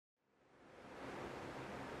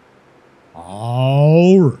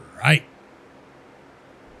All right.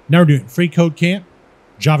 Now we're doing freeCodeCamp,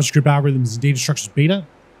 JavaScript algorithms and data structures beta,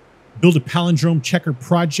 build a Palindrome Checker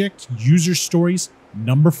project, user stories,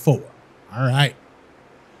 number 4. All right.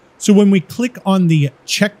 So when we click on the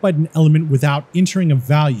check button element without entering a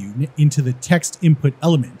value into the text input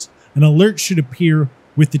element, an alert should appear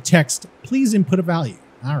with the text, please input a value.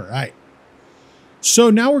 All right.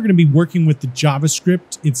 So now we're going to be working with the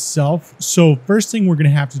JavaScript itself. So first thing we're going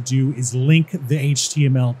to have to do is link the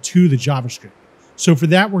HTML to the JavaScript. So for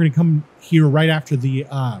that, we're going to come here right after the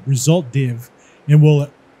result div, and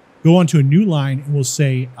we'll go onto a new line, and we'll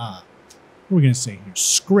say, what are we going to say here?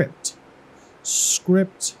 Script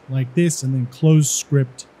like this, and then close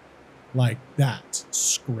script like that.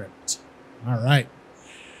 Script. All right.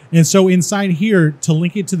 And so inside here, to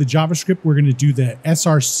link it to the JavaScript, we're going to do the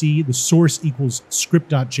src, the source equals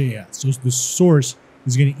script.js. So the source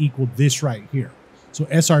is going to equal this right here. So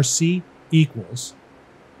src equals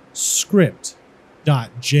script.js.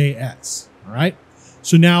 All right.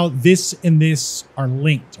 So now this and this are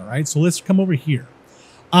linked. All right. So let's come over here.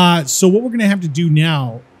 So what we're going to have to do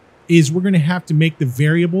now is we're going to have to make the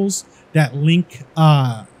variables that link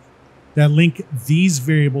these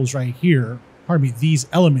variables right here. Pardon me, these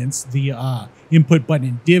elements, the input button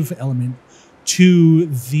and div element, to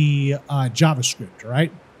the JavaScript, all right?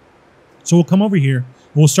 So we'll come over here.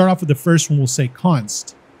 We'll start off with the first one. We'll say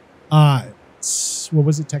const. What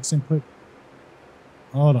was it? Text input?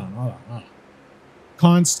 Hold on.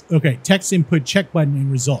 Const, okay, text input, check button, and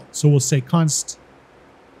result. So we'll say const.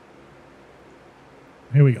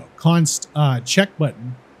 Here we go. Const check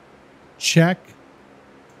button,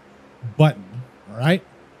 all right?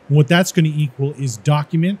 And what that's going to equal is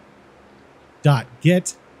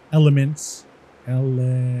document.get elements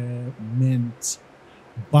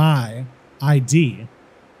by ID.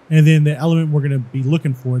 And then the element we're going to be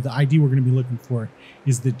looking for, the ID we're going to be looking for,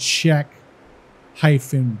 is the check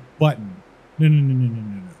hyphen button.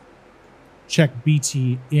 No. Check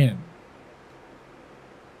BT in.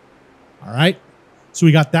 All right. So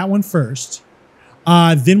we got that one first.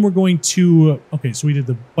 Then we're going to, okay, so we did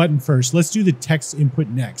the button first. Let's do the text input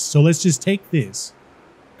next. So let's just take this,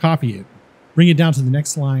 copy it, bring it down to the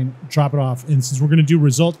next line, drop it off. And since we're going to do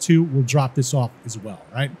result 2, we'll drop this off as well,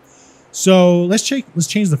 right? So let's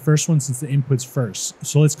change the first one since the input's first.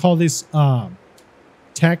 So let's call this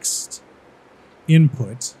text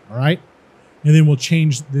input, all right? And then we'll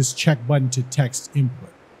change this check button to text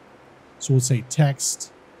input. So we'll say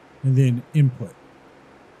text and then input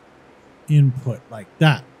like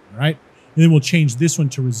that, all right? And then we'll change this one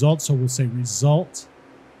to result. So we'll say result,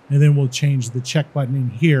 and then we'll change the check button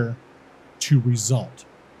in here to result.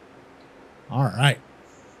 All right.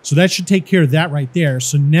 So that should take care of that right there.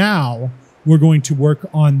 So now we're going to work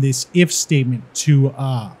on this if statement to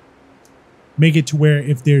make it to where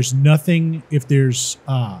if there's nothing, if this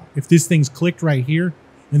thing's clicked right here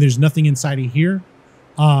and there's nothing inside of here,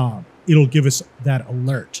 it'll give us that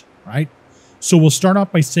alert, right? So we'll start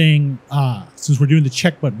off by saying, since we're doing the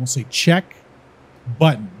check button, we'll say check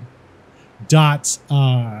button dot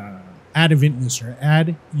add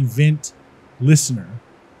event listener.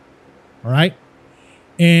 All right.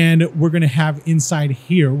 And we're going to have inside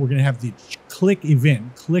here, we're going to have the click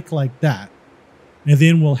event, click like that. And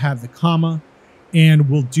then we'll have the comma, and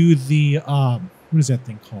we'll do the, what is that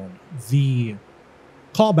thing called? The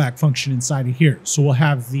callback function inside of here. So we'll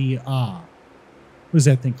have the, what is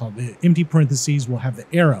that thing called? The empty parentheses, we'll have the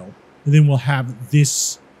arrow, and then we'll have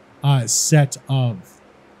this set of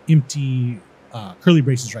empty curly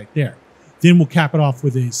braces right there. Then we'll cap it off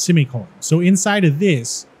with a semicolon. So inside of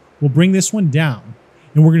this, we'll bring this one down,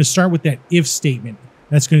 and we're going to start with that if statement.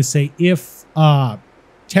 That's going to say if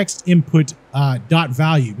text input dot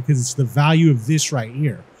value, because it's the value of this right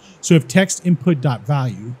here. So if text input dot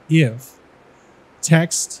value, if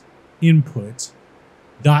text input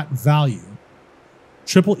dot value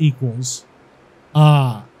triple equals,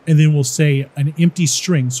 and then we'll say an empty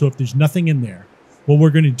string. So if there's nothing in there, what we're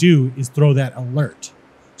going to do is throw that alert.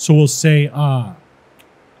 So we'll say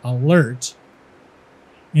alert,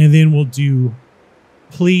 and then we'll do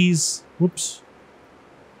please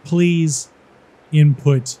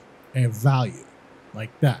input a value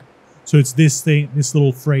like that. So it's this thing, this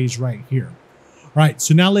little phrase right here. All right.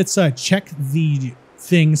 So now let's check the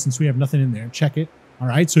thing since we have nothing in there. Check it. All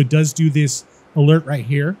right. So it does do this alert right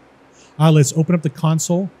here. Let's open up the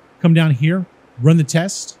console, come down here, run the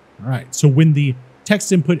test. All right. So when the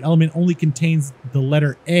text input element only contains the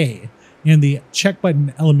letter A and the check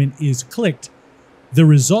button element is clicked, the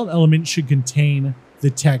result element should contain the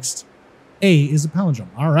text A is a palindrome.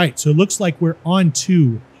 All right. So it looks like we're on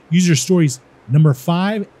to user stories number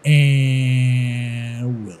 5,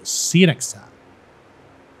 and we'll see you next time.